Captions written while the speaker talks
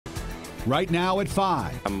right now at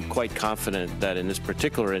 5. I'm quite confident that in this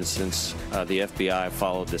particular instance, the FBI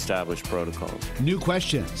followed established protocols. New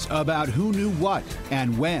questions about who knew what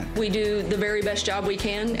and when. We do the very best job we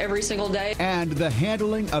can every single day. And the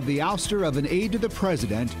handling of the ouster of an aide to the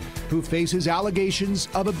president who faces allegations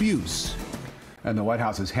of abuse. And the White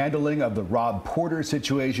House's handling of the Rob Porter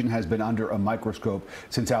situation has been under a microscope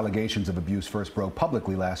since allegations of abuse first broke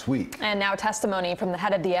publicly last week. And now testimony from the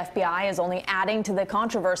head of the FBI is only adding to the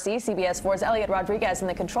controversy. CBS 4's Eliott Rodriguez in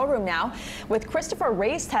the control room now with Christopher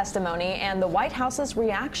Wray's testimony and the White House's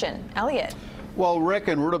reaction. Eliott. Well, Rick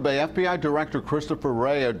and Rutabaga, FBI Director Christopher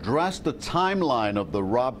Wray addressed the timeline of the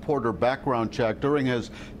Rob Porter background check during his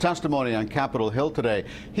testimony on Capitol Hill today.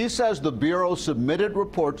 He says the Bureau submitted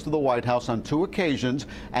reports to the White House on 2 occasions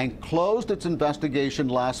and closed its investigation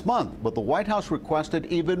last month, but the White House requested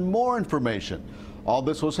even more information. All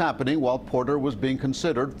this was happening while Porter was being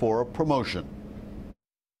considered for a promotion.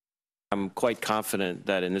 I'm quite confident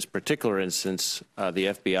that in this particular instance, the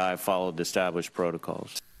FBI followed established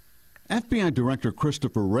protocols. FBI Director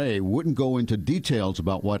Christopher Wray wouldn't go into details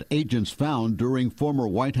about what agents found during former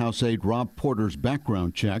White House aide Rob Porter's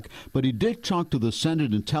background check, but he did talk to the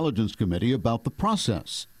Senate Intelligence Committee about the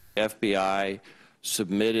process. FBI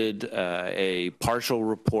submitted a partial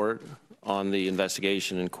report on the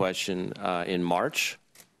investigation in question in March,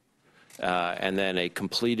 and then a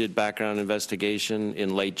completed background investigation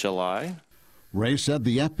in late July. Wray said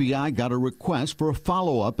the FBI got a request for a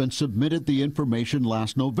follow-up and submitted the information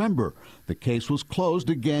last November. The case was closed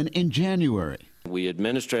again in January. We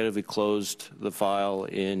administratively closed the file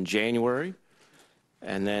in January,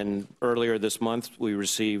 and then earlier this month we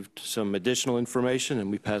received some additional information and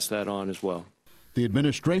we passed that on as well. The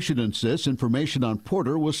administration insists information on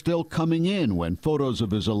Porter was still coming in when photos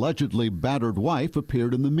of his allegedly battered wife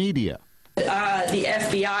appeared in the media. The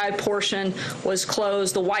FBI portion was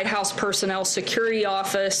closed. The White House Personnel Security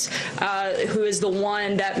Office, who is the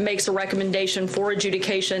one that makes a recommendation for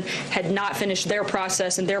adjudication, had not finished their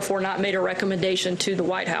process and therefore not made a recommendation to the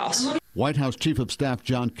White House. White House Chief of Staff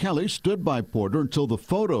John Kelly stood by Porter until the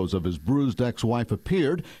photos of his bruised ex-wife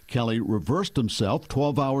appeared. Kelly reversed himself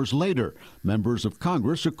 12 hours later. Members of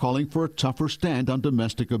Congress are calling for a tougher stand on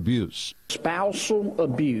domestic abuse. Spousal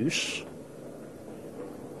abuse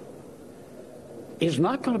is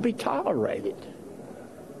not going to be tolerated.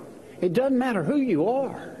 It doesn't matter who you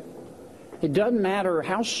are. It doesn't matter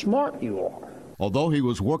how smart you are. Although he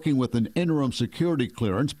was working with an interim security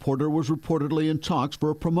clearance, Porter was reportedly in talks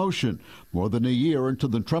for a promotion. More than a year into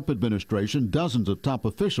the Trump administration, dozens of top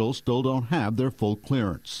officials still don't have their full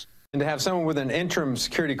clearance. And to have someone with an interim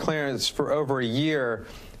security clearance for over a year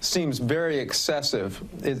seems very excessive.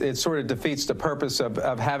 It sort of defeats the purpose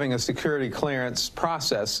of having a security clearance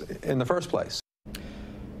process in the first place.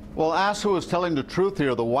 Well, asked who is telling the truth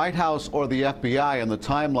here, the White House or the FBI in the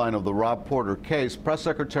timeline of the Rob Porter case, Press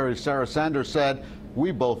Secretary Sarah Sanders said,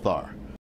 "We both are."